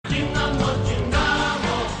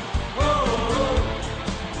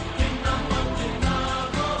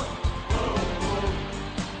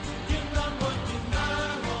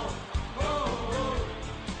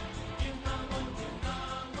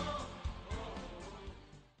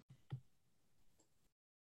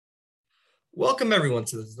Welcome everyone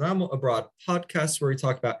to the Dynamo Abroad podcast, where we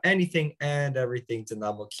talk about anything and everything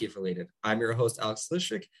Dynamo Kiev related. I'm your host, Alex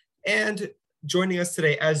Lishik, and joining us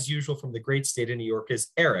today, as usual, from the great state of New York is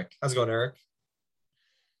Erik. How's it going, Erik?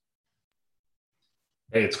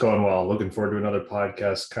 Hey, it's going well. Looking forward to another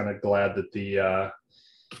podcast. Kind of glad that the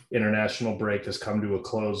international break has come to a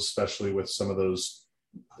close, especially with some of those.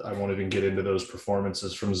 I won't even get into those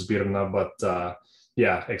performances from Zbirna, but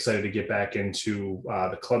yeah, excited to get back into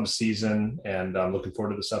the club season, and I'm looking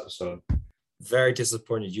forward to this episode. Very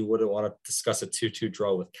disappointed you wouldn't want to discuss a 2-2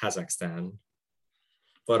 draw with Kazakhstan.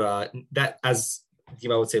 But that, as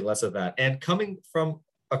Dima would say, less of that. And coming from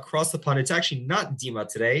across the pond, it's actually not Dima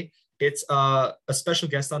today. It's a special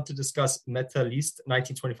guest on to discuss Metalist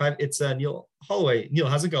 1925. It's Neil Holloway. Neil,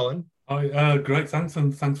 how's it going? Great, thanks,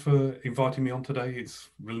 and thanks for inviting me on today. It's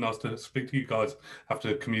really nice to speak to you guys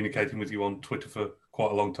after communicating with you on Twitter for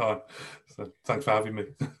quite a long time. So thanks for having me.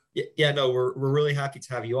 No, we're really happy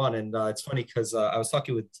to have you on. And it's funny because I was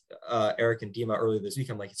talking with Erik and Dima earlier this week.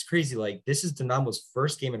 I'm like, it's crazy. Like, this is Dynamo's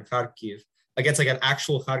first game in Kharkiv against like an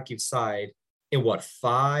actual Kharkiv side in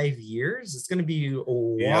 5 years? It's going to be a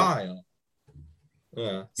while.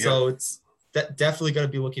 Yeah. So it's definitely going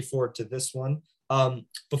to be looking forward to this one.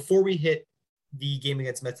 Before we hit the game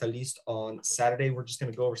against Metalist on Saturday, we're just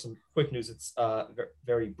going to go over some quick news. It's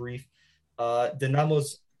very brief.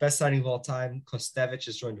 Dynamo's best signing of all time, Kostevich,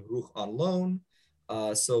 has joined Ruch on loan.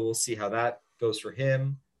 So we'll see how that goes for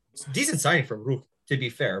him. It's a decent signing from Ruch, to be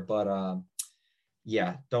fair, but I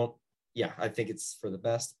think it's for the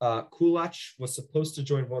best. Kulach was supposed to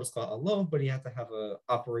join Vodska on loan, but he had to have an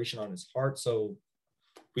operation on his heart. So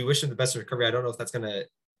we wish him the best recovery. I don't know if that's going to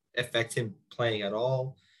affect him playing at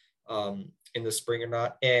all in the spring or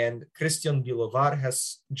not. And Christian Bilovar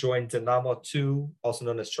has joined Dynamo 2, also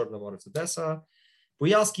known as Chornomorets Odessa.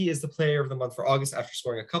 Bujalski is the player of the month for August after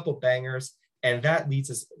scoring a couple bangers, and that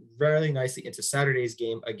leads us very nicely into Saturday's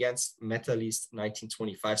game against Metalist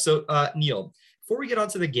 1925. So, Neil, before we get on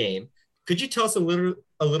to the game, could you tell us a little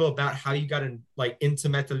about how you got into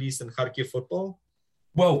Metalist and Kharkiv football?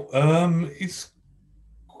 Well, it's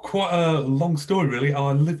quite a long story, really.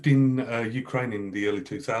 I lived in Ukraine in the early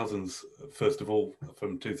 2000s, first of all,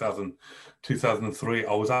 from 2003.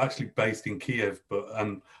 I was actually based in Kiev,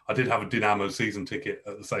 and I did have a Dynamo season ticket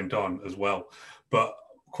at the same time as well. But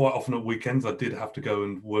quite often at weekends, I did have to go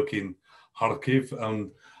and work in Kharkiv. And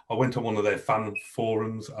I went on one of their fan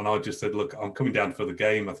forums, and I just said, look, I'm coming down for the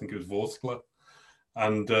game. I think it was Vorskla.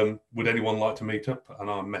 And would anyone like to meet up? And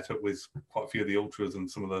I met up with quite a few of the ultras and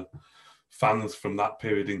some of the fans from that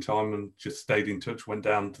period in time, and just stayed in touch, went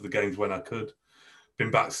down to the games when I could. Been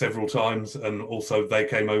back several times, and also they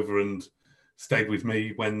came over and stayed with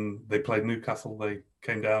me when they played Newcastle. They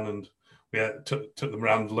came down and we took them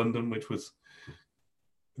around London, which was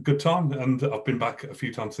a good time. And I've been back a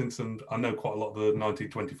few times since, and I know quite a lot of the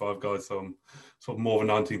 1925 guys, so I'm sort of more of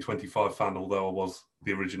a 1925 fan, although I was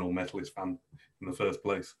the original Metalist fan in the first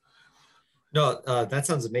place. No, that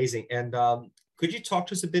sounds amazing. And could you talk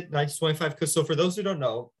to us a bit 1925? Because so for those who don't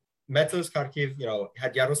know, Metalist Kharkiv,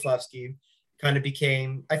 had Yaroslavsky, kind of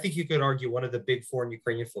became, I think you could argue, one of the big four in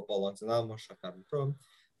Ukrainian football,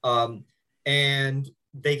 and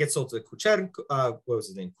they get sold to Kurchenko. What was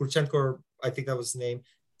his name? Kurchenko, I think that was his name.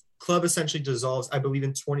 Club essentially dissolves, I believe,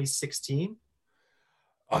 in 2016.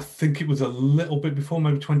 I think it was a little bit before,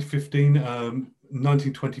 maybe 2015.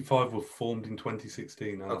 1925 were formed in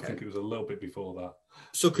 2016, and okay. I think it was a little bit before that.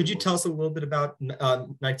 So could you tell us a little bit about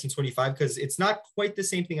 1925? Because it's not quite the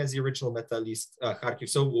same thing as the original Metalist Kharkiv.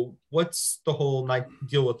 So what's the whole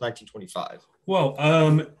deal with 1925? Well,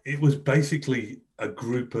 it was basically a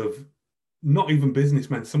group of not even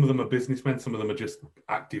businessmen. Some of them are businessmen. Some of them are just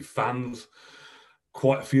active fans.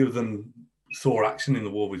 Quite a few of them saw action in the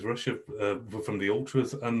war with Russia from the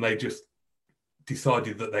ultras, and they just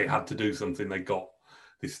decided that they had to do something. They got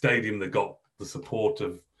this stadium, they got the support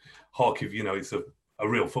of Kharkiv. It's a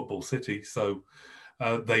real football city, so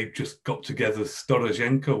they just got together.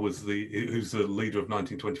 Storozhenko who's the leader of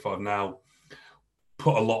 1925 now,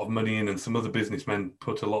 put a lot of money in, and some other businessmen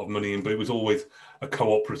put a lot of money in, but it was always a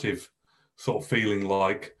cooperative sort of feeling,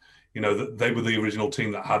 like, that they were the original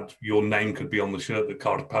team that had your name could be on the shirt, that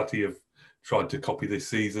Karpaty have tried to copy this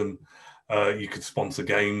season. You could sponsor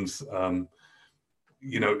games.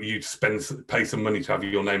 You'd pay some money to have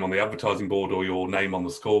your name on the advertising board or your name on the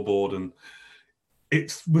scoreboard. And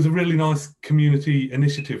it was a really nice community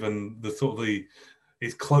initiative. And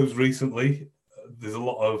it's closed recently. There's a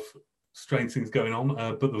lot of strange things going on,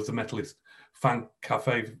 but there was a Metalist fan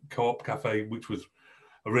cafe, co-op cafe, which was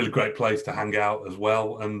a really great place to hang out as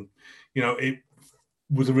well. And, it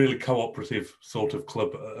was a really cooperative sort of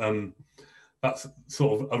club. that's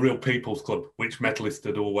sort of a real people's club, which Metalist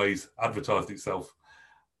had always advertised itself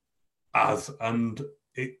as. And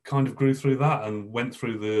it kind of grew through that and went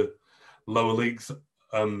through the lower leagues,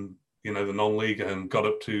 the non-league, and got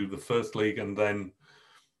up to the first league, and then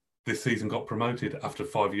this season got promoted after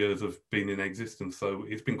 5 years of being in existence. So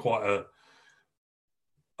it's been quite a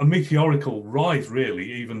meteorical rise,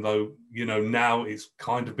 really, even though, now it's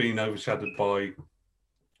kind of being overshadowed by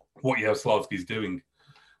what Yaroslavsky's doing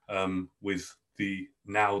with the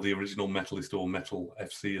original Metalist, or Metal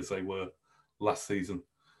FC as they were last season.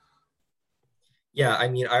 Yeah, I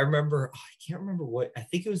mean, I can't remember what, I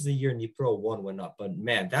think it was the year Dnipro 1 went up, but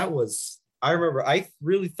man, I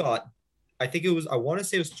really thought, I want to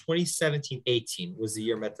say it was 2017-18 was the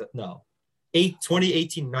year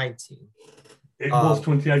 2018-19. It was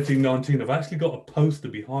 2018-19. I've actually got a poster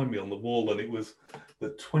behind me on the wall, and it was the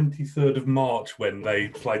 23rd of March when they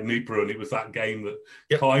played Dnipro, and it was that game that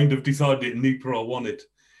kind of decided it. Dnipro won it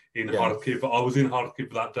in Kharkiv. I was in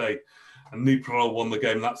Kharkiv that day, and Dnipro won the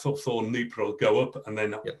game. That sort of saw Dnipro go up, and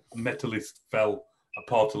then Metalist fell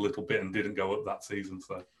apart a little bit and didn't go up that season.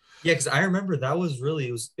 So yeah, because I remember that was really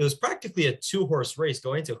it was practically a 2-horse race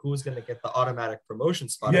going to who was going to get the automatic promotion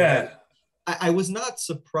spot. Yeah. I was not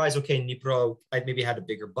surprised. Okay, Dnipro, I maybe had a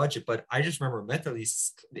bigger budget, but I just remember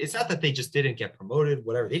Metalist. It's not that they just didn't get promoted,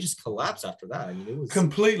 whatever. They just collapsed after that. I mean, it was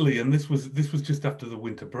completely. And this was just after the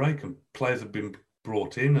winter break, and players had been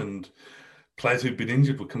brought in, and players who'd been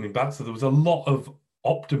injured were coming back. So there was a lot of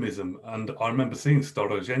optimism. And I remember seeing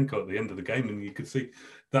Staroshenko at the end of the game, and you could see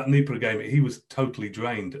that Dnipro game. He was totally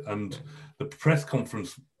drained. And the press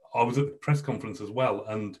conference, I was at the press conference as well,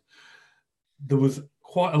 and there was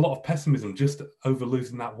quite a lot of pessimism just over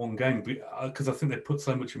losing that one game, because I think they put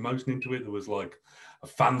so much emotion into it. There was like a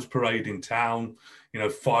fans parade in town,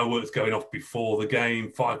 fireworks going off before the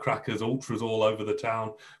game, firecrackers, ultras all over the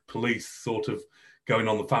town, police sort of going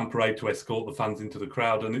on the fan parade to escort the fans into the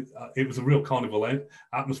crowd. And it was a real carnival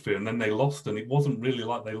atmosphere. And then they lost, and it wasn't really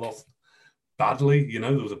like they lost badly.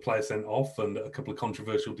 There was a player sent off and a couple of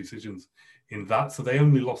controversial decisions in that. So they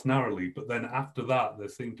only lost narrowly. But then after that, there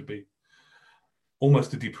seemed to be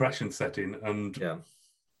almost a depression set in, and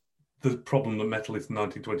the problem that Metalist in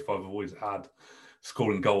 1925 have always had,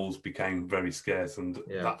 scoring goals, became very scarce, and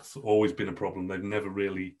that's always been a problem. They've never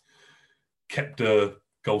really kept a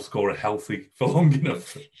goal scorer healthy for long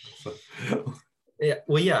enough. So. Yeah,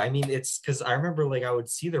 well, yeah, I mean, it's because I remember I would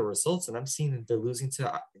see their results, and I'm seeing that they're losing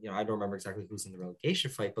to, I don't remember exactly who's in the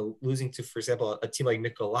relegation fight, but losing to, for example, a team like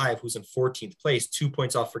Mykolaiv, who's in 14th place, 2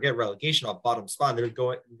 points off, forget relegation, off bottom spot.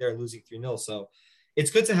 They're losing 3-0. So it's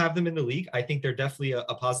good to have them in the league. I think they're definitely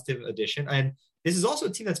a positive addition. And this is also a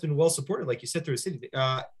team that's been well supported, like you said, through the city.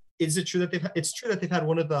 Is it true that they've had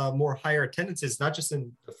one of the more higher attendances, not just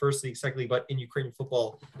in the first league, second league, but in Ukrainian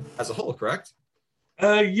football as a whole, correct?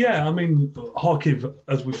 Yeah, I mean, Kharkiv,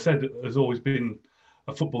 as we've said, has always been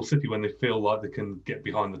a football city when they feel like they can get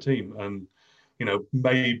behind the team. And,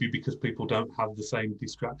 maybe because people don't have the same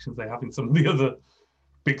distractions they have in some of the other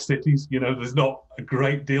big cities, there's not a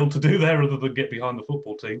great deal to do there other than get behind the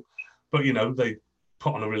football team. But, they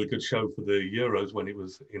put on a really good show for the Euros when it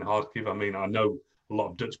was in Kharkiv. I mean, I know a lot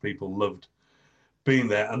of Dutch people loved being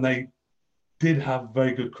there, and they did have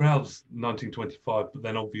very good crowds in 1925, but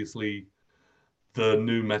then obviously the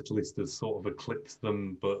new Metalist has sort of eclipsed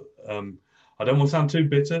them. But I don't want to sound too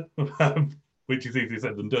bitter, which is easier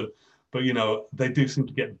said than done. But, they do seem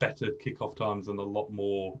to get better kickoff times and a lot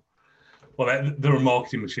more. Well, they're a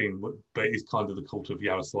marketing machine, but it's kind of the cult of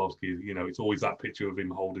Yaroslavsky. It's always that picture of him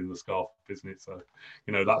holding the scarf, isn't it? So,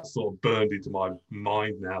 that's sort of burned into my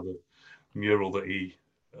mind now, the mural that he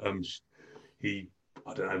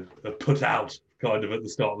I don't know, put out kind of at the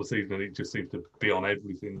start of the season, and it just seems to be on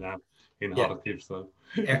everything now in Kharkiv. So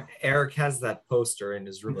Eric has that poster in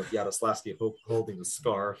his room of Yaroslavsky holding the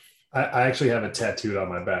scarf. I actually have it tattooed on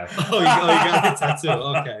my back. Oh, you got the tattoo.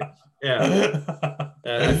 Okay. Yeah.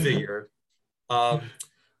 I figured.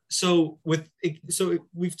 So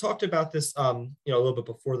we've talked about this, a little bit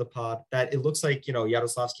before the pod, that it looks like,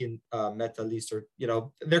 Yaroslavsky and Metalist are,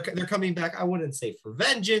 they're coming back. I wouldn't say for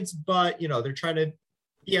vengeance, but, they're trying to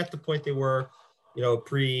be at the point they were,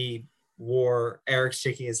 pre-war. Eric's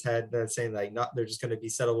shaking his head and saying they're just going to be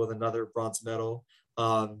settled with another bronze medal.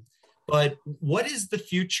 But what is the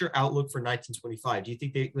future outlook for 1925? Do you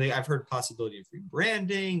think I've heard possibility of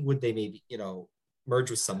rebranding? Would they maybe,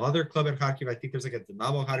 merge with some other club in Kharkiv? I think there's a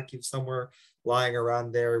Dynamo Kharkiv somewhere lying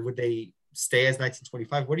around there. Would they stay as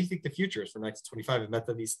 1925? What do you think the future is for 1925 if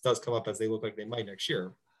Metalist does come up as they look like they might next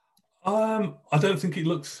year? I don't think it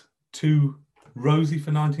looks too rosy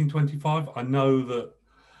for 1925. I know that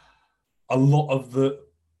a lot of the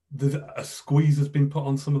there's a squeeze has been put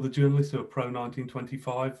on some of the journalists who are pro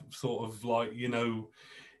 1925, sort of like,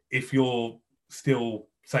 if you're still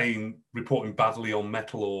reporting badly on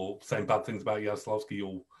Metal or saying bad things about Yaroslavsky,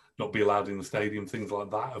 you'll not be allowed in the stadium. Things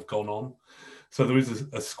like that have gone on. So there is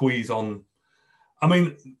a squeeze on. I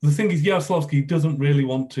mean, the thing is, Yaroslavsky doesn't really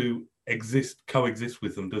want to coexist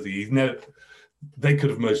with them, does he? They could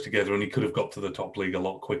have merged together and he could have got to the top league a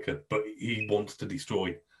lot quicker, but he wants to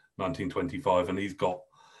destroy 1925, and he's got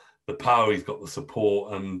the power, he's got the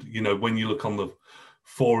support, and when you look on the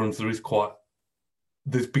forums,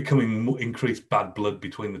 there's becoming increased bad blood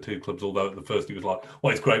between the two clubs. Although at the first it was like,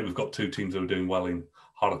 well, it's great, we've got two teams that are doing well in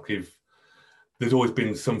Kharkiv. There's always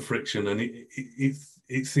been some friction, and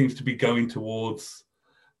it seems to be going towards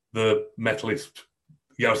the Metalist,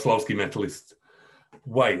 Yaroslavsky Metalist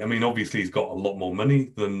way. I mean, obviously he's got a lot more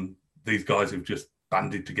money than these guys who've just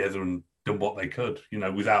banded together and done what they could,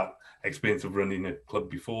 without experience of running a club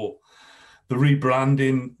before. The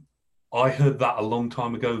rebranding, I heard that a long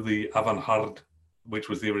time ago, the Avant-Garde, which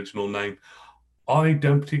was the original name. I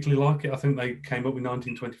don't particularly like it. I think they came up with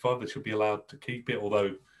 1925. They should be allowed to keep it,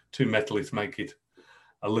 although two Metalists make it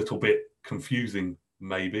a little bit confusing,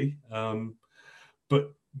 maybe.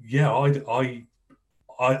 But yeah,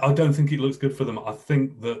 I don't think it looks good for them. I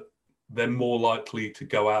think that they're more likely to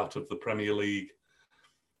go out of the Premier League,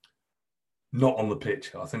 not on the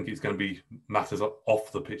pitch. I think it's going to be matters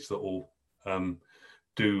off the pitch that will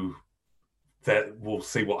do that. We'll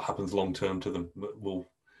see what happens long term to them. Will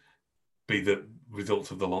be the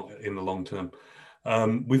results of in the long term.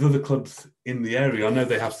 With other clubs in the area, I know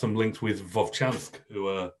they have some links with Vovchansk, who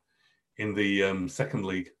are in the second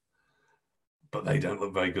league, but they don't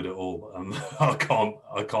look very good at all. I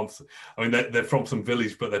can't. I mean, they're from some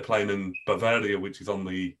village, but they're playing in Bavaria, which is on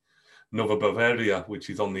the Nova Bavaria, which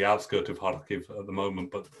is on the outskirts of Kharkiv at the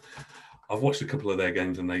moment. But I've watched a couple of their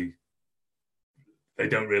games, and they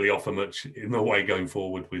don't really offer much in the way going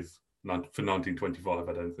forward for 1925,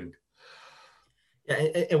 I don't think. Yeah,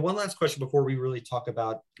 and one last question before we really talk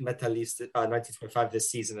about Metalist 1925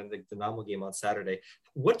 this season and the Dynamo game on Saturday.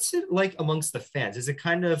 What's it like amongst the fans? Is it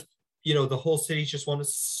kind of, the whole city just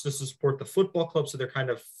wants to support the football club, so they're kind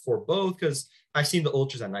of for both? Because I've seen the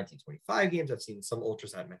ultras at 1925 games. I've seen some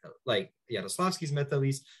ultras at Yaroslavsky's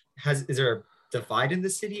Metalist. Is there a divide in the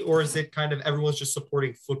city, or is it kind of everyone's just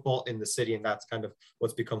supporting football in the city, and that's kind of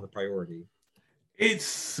what's become the priority? It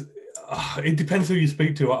depends who you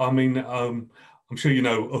speak to. I mean, I'm sure you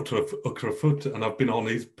know Ukrafut, and I've been on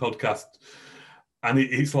his podcast, and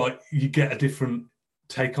it's like you get a different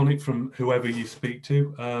take on it from whoever you speak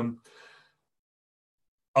to.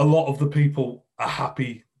 A lot of the people are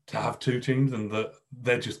happy to have two teams, and that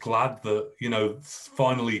they're just glad that,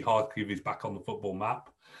 finally Kharkiv is back on the football map.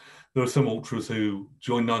 There are some ultras who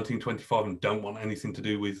joined 1925 and don't want anything to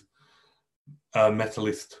do with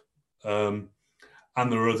Metalist. And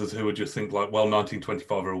there are others who are just think like, well,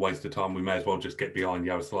 1925 are a waste of time. We may as well just get behind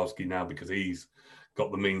Yaroslavsky now because he's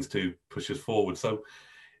got the means to push us forward. So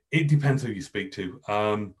it depends who you speak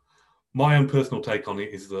to. My own personal take on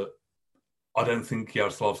it is that I don't think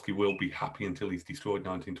Yaroslavsky will be happy until he's destroyed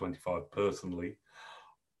 1925 personally.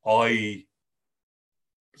 I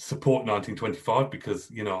support 1925 because,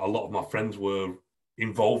 a lot of my friends were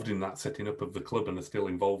involved in that setting up of the club and are still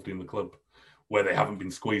involved in the club where they haven't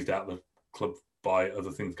been squeezed out of the club by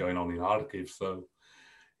other things going on in Kharkiv. So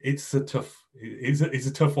it's a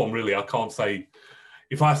tough one, really. I can't say,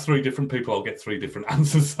 if I ask three different people, I'll get three different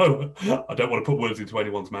answers. So I don't want to put words into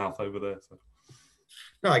anyone's mouth over there. So.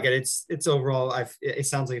 No, I get it. It's overall, it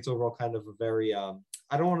sounds like it's overall kind of a very,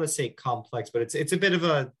 I don't want to say complex, but it's a bit of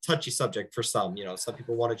a touchy subject for some. Some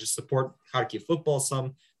people want to just support Kharkiv football.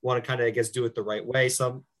 Some want to kind of, I guess, do it the right way. Is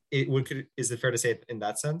it fair to say it in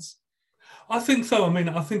that sense? I think so. I mean,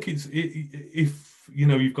 I think if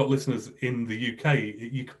you've got listeners in the UK,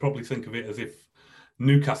 you could probably think of it as if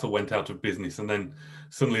Newcastle went out of business and then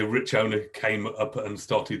suddenly a rich owner came up and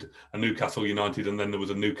started a Newcastle United, and then there was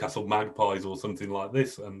a Newcastle Magpies or something like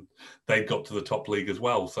this, and they got to the top league as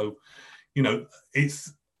well. So,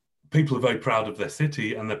 it's people are very proud of their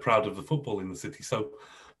city and they're proud of the football in the city. So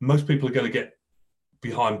most people are going to get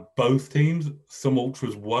behind both teams. Some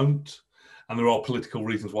ultras won't. And there are political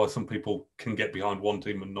reasons why some people can get behind one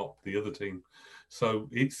team and not the other team. So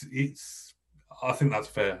I think that's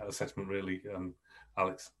a fair assessment, really,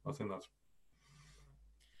 Alex. I think that's.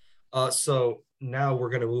 So now we're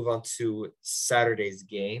going to move on to Saturday's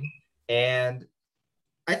game. And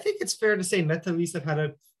I think it's fair to say Metalist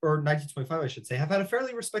or 1925, I should say, have had a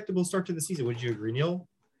fairly respectable start to the season. Would you agree, Neil?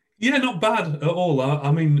 Yeah, not bad at all.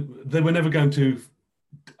 I mean, they were never going to...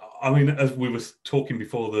 I mean, as we were talking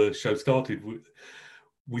before the show started,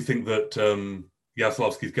 we think that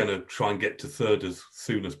Jaslovski's going to try and get to third as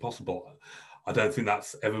soon as possible. I don't think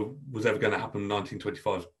that's was ever going to happen in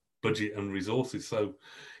 1925's budget and resources. So,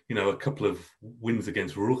 a couple of wins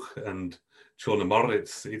against Ruch and Chornomor,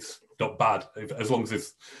 it's not bad. As long as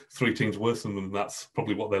there's 3 teams worse than them, that's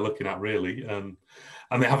probably what they're looking at, really. And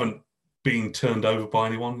they haven't been turned over by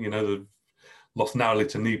anyone. They've lost narrowly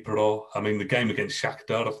to Dnipro. I mean, the game against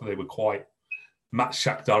Shakhtar, they were quite matched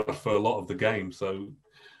Shakhtar for a lot of the game. So,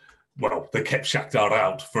 well, they kept Shakhtar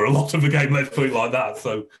out for a lot of the game, let's put it like that.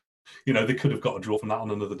 So, they could have got a draw from that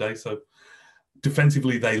on another day. So,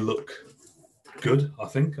 defensively, they look good, I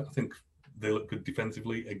think. I think they look good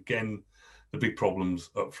defensively. Again, the big problems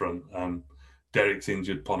up front. Derek's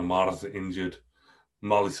injured, Ponomar's injured.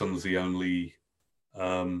 Marlison's the only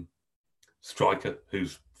striker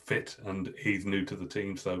who's fit, and he's new to the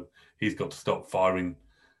team, so he's got to stop firing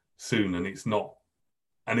soon. And it's not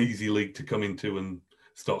an easy league to come into and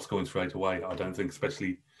start scoring straight away, I don't think,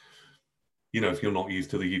 especially, if you're not used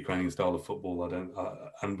to the Ukrainian style of football.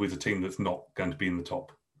 And with a team that's not going to be in the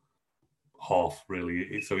top half,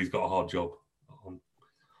 really. So he's got a hard job.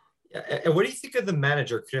 Yeah, and what do you think of the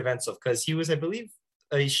manager, Krivensov? Because he was, I believe,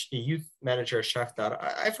 a youth manager at Shakhtar.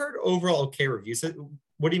 I've heard overall okay reviews.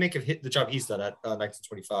 What do you make of the job he's done at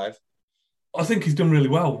 1925? I think he's done really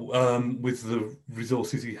well with the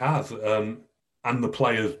resources he has. And the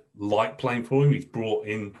players like playing for him. He's brought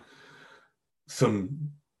in some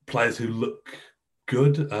players who look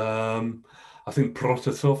good. I think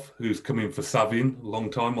Protasov, who's come in for Savin, a long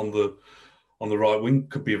time on the right wing,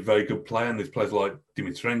 could be a very good player. And there's players like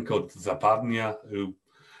Dimitrenko, Zapadnia, who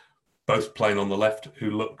both playing on the left,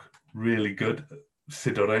 who look really good.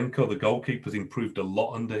 Sidorenko, the goalkeeper's improved a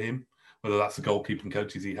lot under him, whether that's the goalkeeping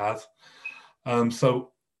coaches he has.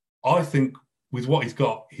 So I think with what he's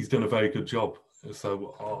got, he's done a very good job.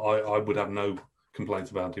 So I would have no complaints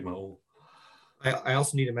about him at all. I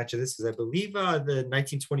also need to mention this because I believe the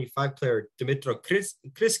 1925 player Dmitro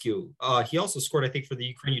Kriskiu, he also scored, I think, for the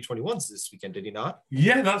Ukraine U21s this weekend, did he not?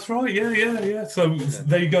 Yeah, that's right. Yeah. So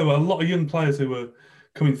there you go. A lot of young players who are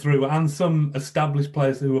coming through, and some established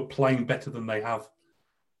players who are playing better than they have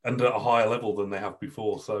and at a higher level than they have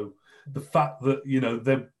before. So the fact that,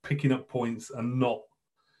 they're picking up points and not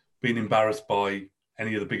being embarrassed by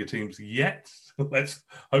any of the bigger teams yet. Let's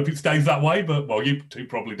hope it stays that way. But, well, you two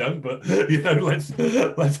probably don't. But, let's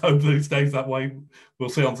hope that it stays that way. We'll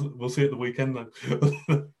see at the weekend,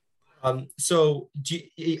 though. So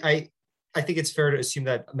I think it's fair to assume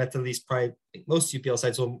that Metalist, probably most UPL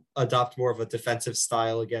sides, will adopt more of a defensive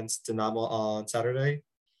style against Dynamo on Saturday.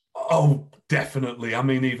 Oh, definitely. I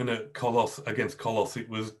mean, even at against Kolos, it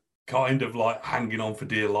was kind of like hanging on for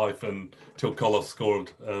dear life until Kolos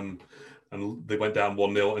scored. And they went down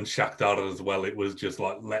 1-0, and Shakhtar as well. It was just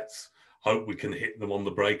like, let's hope we can hit them on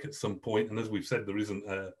the break at some point. And as we've said, there isn't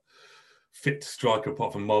a fit striker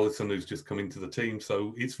apart from Mollison, who's just come into the team.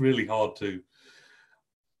 So it's really hard to,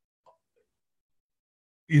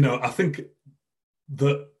 I think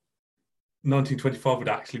that 1925 would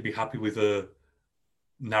actually be happy with a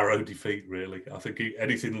narrow defeat, really. I think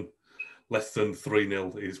anything less than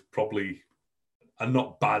 3-0 is probably a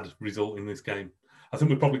not bad result in this game. I think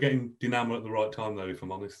we're probably getting Dynamo at the right time, though, if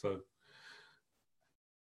I'm honest. So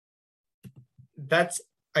that's,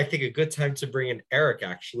 I think, a good time to bring in Erik,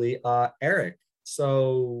 actually. Erik,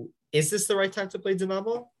 so is this the right time to play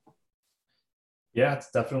Dynamo? Yeah,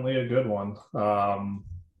 it's definitely a good one.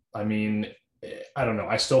 I mean, I don't know.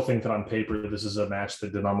 I still think that on paper, this is a match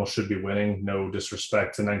that Dynamo should be winning. No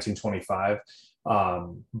disrespect to 1925.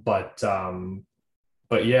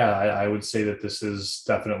 But yeah, I would say that this is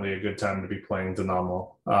definitely a good time to be playing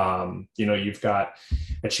Dynamo. You've got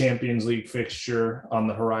a Champions League fixture on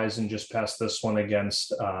the horizon just past this one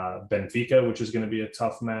against Benfica, which is going to be a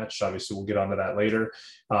tough match. Obviously, we'll get onto that later.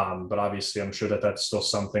 But obviously, I'm sure that that's still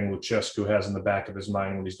something Lucescu has in the back of his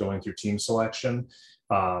mind when he's going through team selection.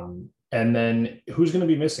 And then who's going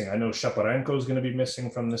to be missing? I know Shaparenko is going to be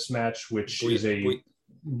missing from this match, which is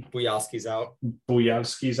Bujalski's out.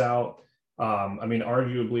 Bujalski's out.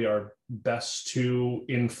 Arguably our best two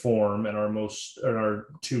in form and our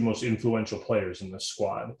two most influential players in this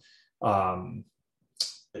squad. And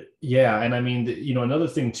I mean, another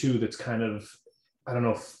thing too that's kind of, I don't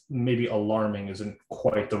know if maybe alarming isn't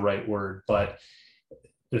quite the right word, but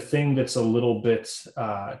the thing that's a little bit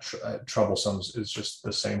troublesome is just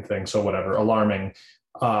the same thing. So whatever, alarming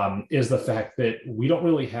is the fact that we don't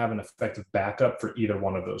really have an effective backup for either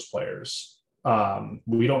one of those players.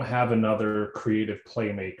 We don't have another creative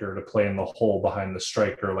playmaker to play in the hole behind the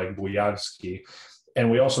striker like Bujalski. And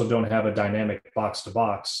we also don't have a dynamic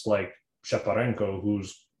box-to-box like Shaparenko,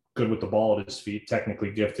 who's good with the ball at his feet,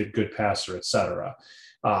 technically gifted, good passer, etc.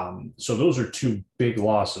 So those are two big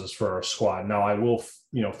losses for our squad. Now, I will,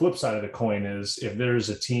 flip side of the coin is if there's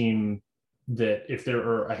a team if there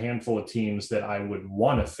are a handful of teams that I would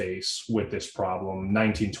want to face with this problem,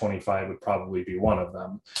 1925 would probably be one of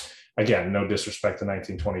them. Again, no disrespect to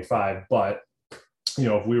 1925, but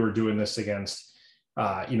if we were doing this against,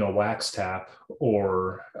 Wax Tap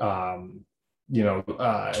or,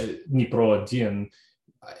 Nipro Adin,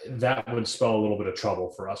 that would spell a little bit of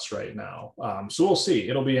trouble for us right now. So we'll see.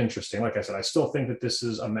 It'll be interesting. Like I said, I still think that this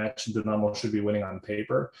is a match Dynamo should be winning on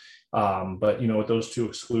paper. But, with those two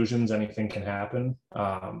exclusions, anything can happen.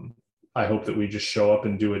 I hope that we just show up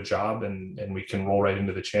and do a job and we can roll right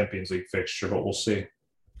into the Champions League fixture, but we'll see.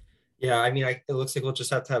 Yeah, I mean, it looks like we'll just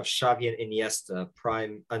have to have Xavi and Iniesta,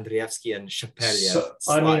 Prime, Andrievsky, and Chapeliev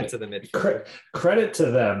slide to the midfield. Credit to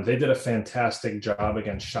them. They did a fantastic job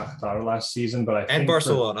against Shakhtar last season, but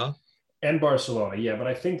Barcelona. Yeah, but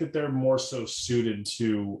I think that they're more so suited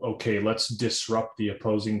to, okay, let's disrupt the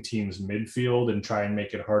opposing team's midfield and try and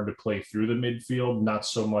make it hard to play through the midfield, not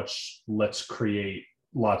so much let's create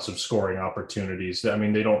lots of scoring opportunities. I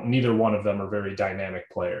mean, neither one of them are very dynamic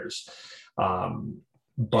players.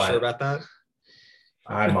 But you sure about that?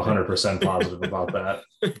 I'm 100% positive about that.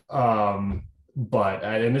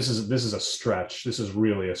 And this is a stretch. This is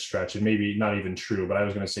really a stretch, and maybe not even true. But I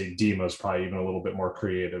was going to say Dima's probably even a little bit more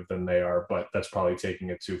creative than they are, but that's probably taking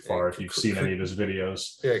it too far. If you've seen any of his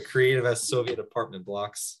videos, yeah, creative as Soviet apartment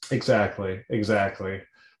blocks. Exactly.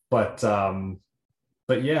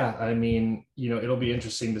 But yeah, I mean, it'll be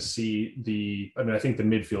interesting to see I think the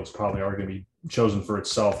midfields probably are going to be chosen for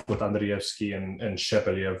itself with Andrievsky and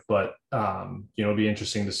Shepeliev, but, it'll be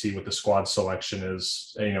interesting to see what the squad selection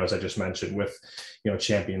is, as I just mentioned, with,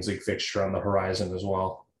 Champions League fixture on the horizon as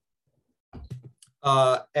well.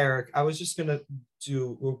 Eric, I was just going to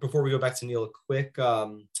do, before we go back to Neil, a quick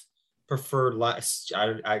preferred line.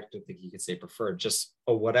 I don't think you could say preferred, just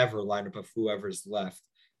a whatever lineup of whoever's left.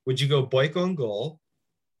 Would you go Boyko in goal?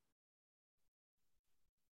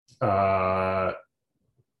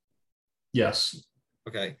 Yes.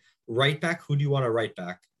 Okay. Right back, who do you want to right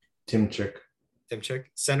back? Timchik.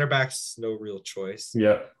 Center backs, no real choice.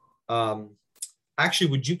 Yeah.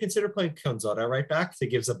 Actually, would you consider playing Konzara right back to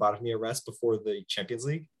give Zabarny a rest before the Champions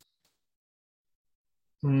League?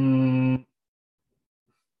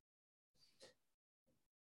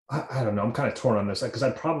 I don't know. I'm kind of torn on this because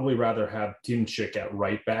I'd probably rather have Timchik at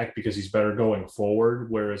right back because he's better going forward,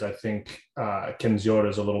 whereas I think Kenzora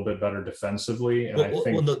is a little bit better defensively. And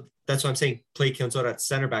no, that's what I'm saying. Play Kenzora at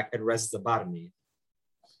center back and rest Zabarny.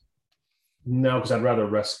 No, because I'd rather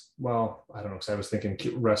rest. Well, I don't know, because I was thinking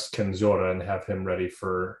rest Kenzora and have him ready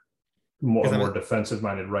for more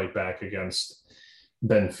defensive-minded right back against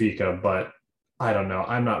Benfica, but I don't know.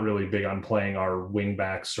 I'm not really big on playing our wing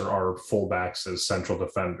backs or our full backs as central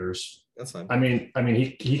defenders. That's fine. I mean,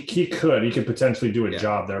 he could potentially do a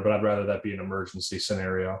job there, but I'd rather that be an emergency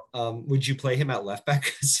scenario. Would you play him at left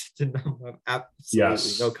back?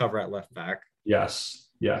 Absolutely no cover at left back. Yes.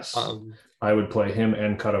 I would play him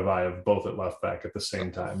and Karavayev both at left back at the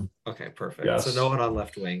same time. Okay, perfect. Yes. So no one on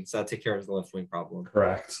left wing. So that take care of the left wing problem.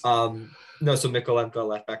 Correct. No, so Mikolenko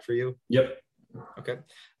left back for you? Yep. Okay.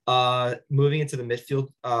 Moving into the midfield,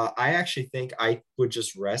 I actually think I would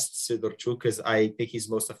just rest Sidorchuk because I think he's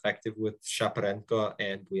most effective with Shaparenko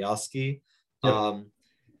and Buyalski. Yep.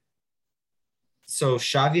 So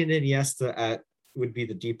Xavi and Iniesta would be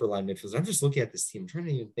the deeper line midfielders. I'm just looking at this team, trying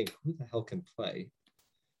to even think who the hell can play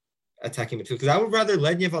attacking midfield, because I would rather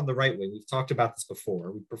Lenyev on the right wing. We've talked about this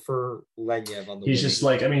before. We prefer Lenyev on the He's just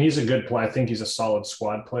he's a good player. I think he's a solid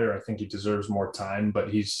squad player. I think he deserves more time, but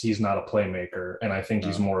he's not a playmaker. And I think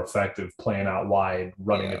he's more effective playing out wide,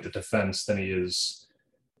 running at the defense than he is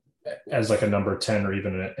as like a number 10 or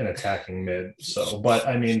even an attacking mid. So, but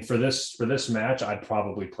I mean, for this match, I'd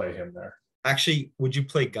probably play him there. Actually, would you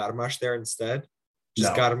play Garmash there instead?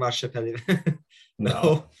 Just no. Garmash.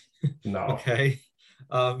 No. Okay.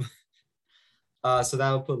 So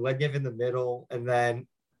that would put Lenyev in the middle, and then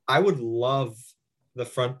I would love the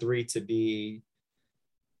front three to be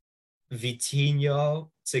Vitinho,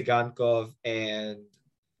 Tsigankov, and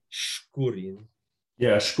Shkurin.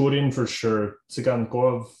 Yeah, Shkurin for sure.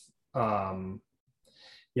 Tsigankov,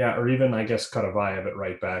 or even I guess Karavayev at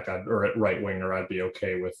right back or at right winger, I'd be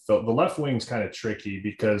okay with. The left wing's kind of tricky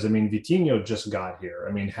because I mean Vitinho just got here.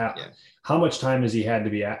 I mean, how much time has he had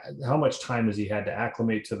to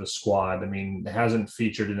acclimate to the squad? I mean, hasn't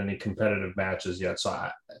featured in any competitive matches yet. So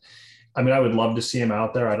I mean, I would love to see him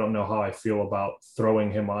out there. I don't know how I feel about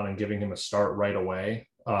throwing him on and giving him a start right away.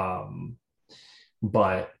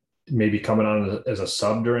 But maybe coming on as a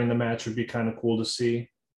sub during the match would be kind of cool to see.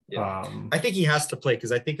 Yeah. I think he has to play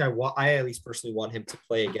because I think I at least personally want him to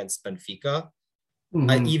play against Benfica,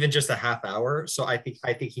 even just a half hour. So I think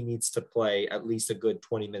he needs to play at least a good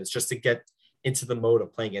 20 minutes just to get into the mode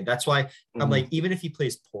of playing it. That's why I'm like, even if he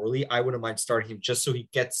plays poorly, I wouldn't mind starting him just so he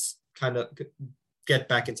gets get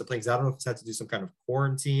back into playing. I don't know if he's had to do some kind of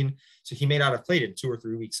quarantine, so he may not have played in 2 or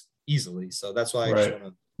 3 weeks easily. So that's why I just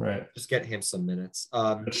want to just get him some minutes.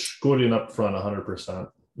 Gordon up front,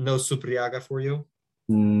 100%. No Supriaga for you.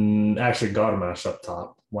 Actually, Garmash up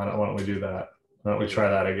top. Why don't we do that? Why don't we try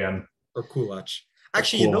that again? Or Kulach.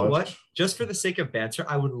 Actually, you know what? Just for the sake of banter,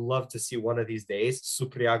 I would love to see one of these days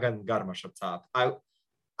Supriaga and Garmash up top. I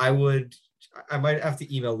might have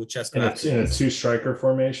to email Lucescu in a 2-striker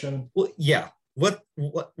formation. Well, yeah. What?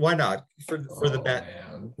 Why not? For the bet,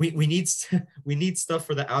 we need stuff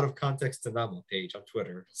for the out of context Dynamo page on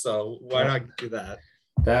Twitter. So why not do that?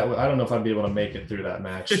 That I don't know if I'd be able to make it through that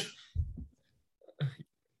match.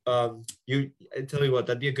 I tell you what,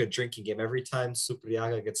 that'd be a good drinking game. Every time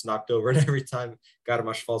Supriaga gets knocked over and every time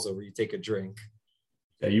Garmash falls over, you take a drink.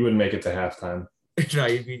 Yeah, you wouldn't make it to halftime. No,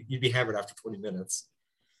 you'd be hammered after 20 minutes.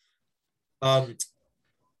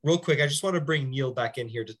 Real quick, I just want to bring Neil back in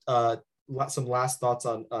here to some last thoughts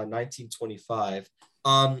on 1925.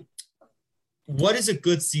 What is a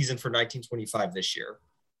good season for 1925 this year?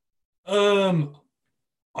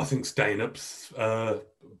 I think staying up's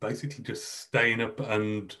basically just staying up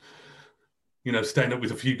and, staying up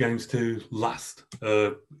with a few games to last,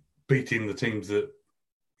 beating the teams that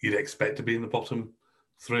you'd expect to be in the bottom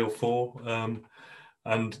 3 or 4,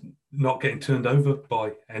 and not getting turned over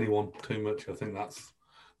by anyone too much. I think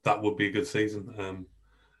that would be a good season,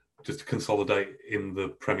 just to consolidate in the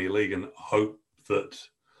Premier League and hope that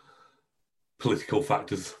political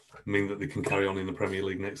factors mean that they can carry on in the Premier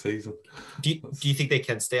League next season. Do you think they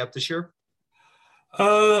can stay up this year?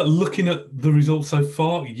 Looking at the results so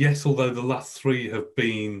far, yes, although the last 3 have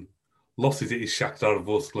been losses. It is Shakhtar,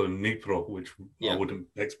 Vorskla and Dnipro, which I wouldn't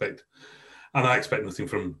expect. And I expect nothing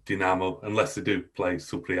from Dynamo, unless they do play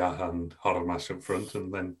Supriya and Haramash up front,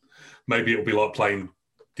 and then maybe it'll be like playing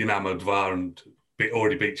Dynamo Dvar and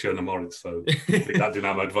already beat Cherna Moritz, so beat that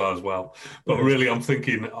Dynamo Dvar as well. But really, I'm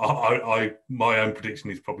thinking my own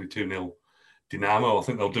prediction is probably 2-0 Dynamo. I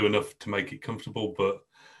think they'll do enough to make it comfortable, but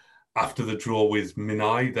after the draw with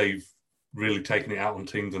Minai, they've really taken it out on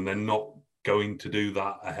teams, and they're not going to do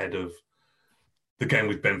that ahead of the game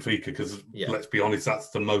with Benfica, because let's be honest,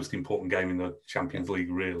 that's the most important game in the Champions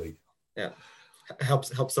League, really. Yeah,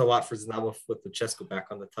 helps a lot for Dynamo with Lucescu back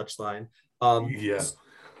on the touchline.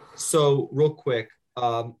 So real quick,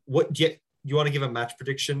 what do you want to give a match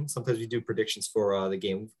prediction? Sometimes we do predictions for the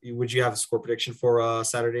game. Would you have a score prediction for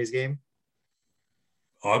Saturday's game?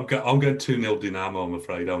 I'm going 2-0 Dynamo, I'm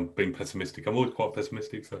afraid. I'm being pessimistic. I'm always quite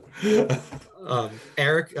pessimistic. So,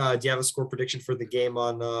 Eric, do you have a score prediction for the game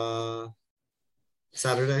on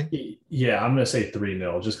Saturday? Yeah, I'm going to say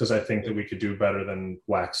 3-0, just because I think that we could do better than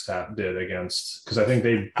Waxtap did against. Because I think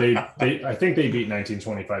they beat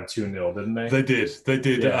 1925 2-0, didn't they? They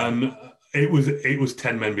did, and it was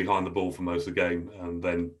 10 men behind the ball for most of the game, and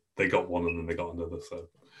then they got one, and then they got another. So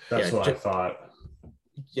that's what I thought.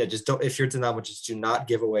 Yeah, just don't. If you're Dynamo, just do not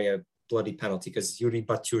give away a bloody penalty, because Yuri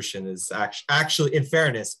Batushin is actually, in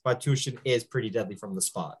fairness, Batushin is pretty deadly from the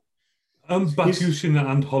spot. Batushin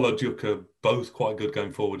and Holodyuk are both quite good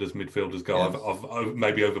going forward as midfielders go. Yeah. I've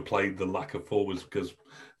maybe overplayed the lack of forwards, because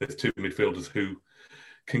there's 2 midfielders who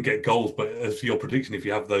can get goals. But as your prediction, if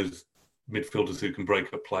you have those midfielders who can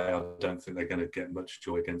break up play, I don't think they're going to get much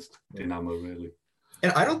joy against Dynamo, really.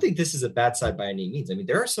 And I don't think this is a bad side by any means. I mean,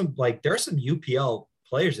 there are some UPL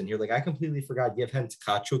players in here. Like, I completely forgot Yevhen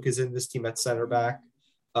Tkachuk is in this team at center back.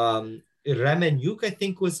 Remenyuk, I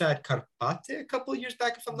think, was at Karpate a couple of years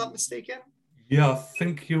back, if I'm not mistaken. Yeah, I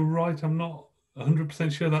think you're right. I'm not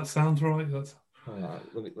 100% sure that sounds right.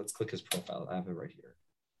 Let's click his profile. I have it right here.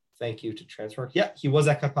 Thank you to transfer. Yeah, he was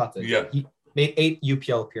at Karpate. Yeah. He made 8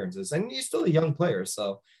 UPL appearances, and he's still a young player.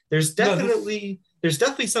 So there's definitely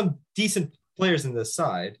some decent players in this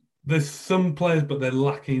side. There's some players, but they're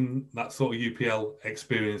lacking that sort of UPL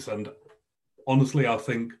experience. And honestly, I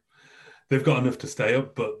think they've got enough to stay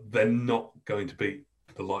up, but they're not going to beat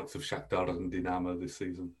the likes of Shakhtar and Dynamo this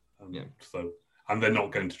season. And they're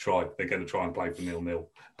not going to try. They're going to try and play for 0-0,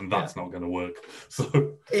 and that's not going to work.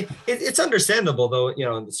 So it's understandable, though,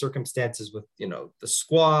 in the circumstances with the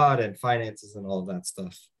squad and finances and all of that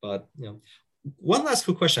stuff. But one last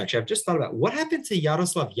quick question, actually, I've just thought about what happened to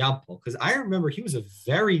Yaroslav Yampol, because I remember he was a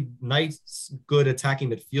very nice, good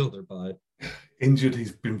attacking midfielder, but injured.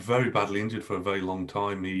 He's been very badly injured for a very long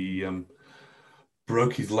time. He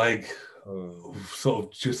broke his leg sort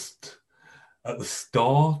of just at the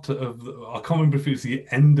start of I can't remember if it was the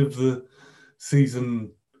end of the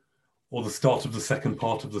season or the start of the second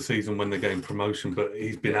part of the season when they gained promotion, but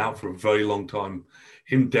he's been out for a very long time.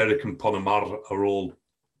 Him, Derek and Ponomar are all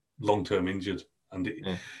long-term injured. And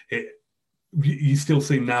you still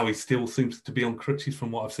see him now, he still seems to be on crutches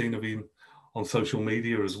from what I've seen of him on social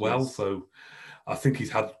media as well. Yes. So I think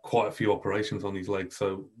he's had quite a few operations on his leg.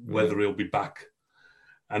 So whether he'll be back,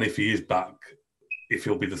 and if he is back, if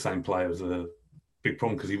he'll be the same player is a big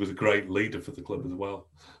problem, because he was a great leader for the club as well.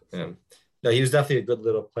 Yeah. No, he was definitely a good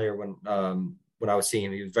little player when I was seeing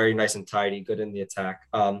him. He was very nice and tidy, good in the attack.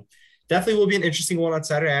 Definitely will be an interesting one on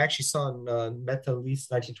Saturday. I actually saw on Metalist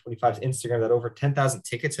 1925's Instagram that over 10,000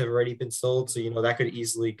 tickets have already been sold. So, that could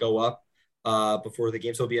easily go up before the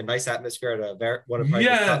game. So it'll be a nice atmosphere at one of the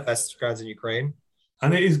top best grounds in Ukraine.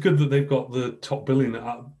 And it is good that they've got the top billing,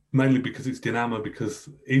 mainly because it's Dynamo, because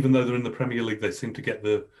even though they're in the Premier League, they seem to get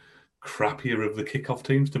the crappier of the kickoff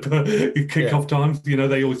teams to kickoff times.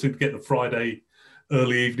 They always seem to get the Friday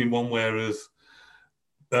early evening one, whereas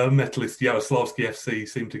Metalist Yaroslavsky FC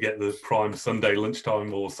seem to get the prime Sunday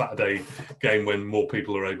lunchtime or Saturday game when more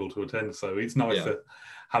people are able to attend. So it's nice to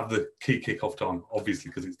have the key kickoff time, obviously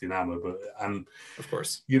because it's Dynamo, and of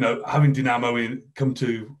course, having Dynamo come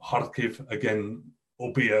to Kharkiv again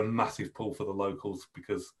will be a massive pull for the locals,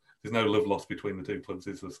 because there's no love lost between the two clubs,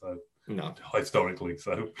 is there? So no, historically,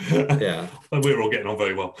 so yeah, we're all getting on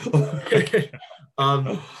very well.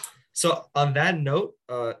 So on that note,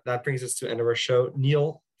 that brings us to the end of our show.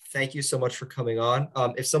 Neil, thank you so much for coming on.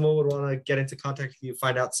 If someone would want to get into contact with you,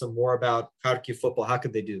 find out some more about Kharkiv football, how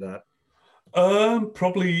could they do that?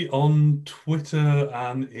 Probably on Twitter,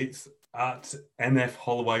 and it's at NF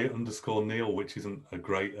Holloway _Neil, which isn't a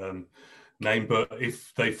great name, but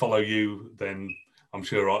if they follow you, then I'm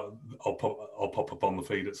sure I'll pop up on the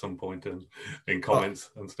feed at some point and in comments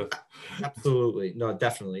and stuff. Absolutely, no,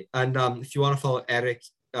 definitely. And if you want to follow Erik,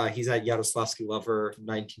 he's at Yaroslavsky Lover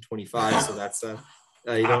 1925. So that's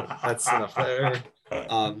that's enough there.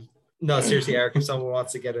 No, seriously, Erik, if someone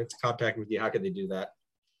wants to get into contact with you, how can they do that?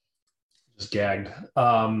 Just gagged.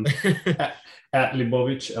 At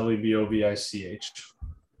Libovich, Lebovich.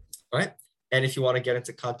 All right. And if you want to get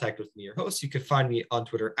into contact with me, your host, you can find me on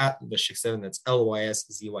Twitter at Lysyk7. That's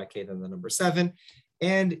LYSZYK, then the number 7.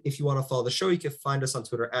 And if you want to follow the show, you can find us on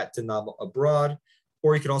Twitter at Dynamo Abroad,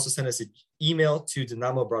 or you can also send us an email to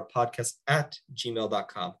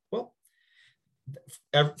dynamoabroadpodcast@gmail.com. Well,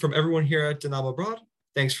 from everyone here at Dynamo Abroad,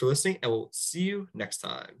 thanks for listening, and we'll see you next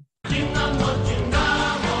time.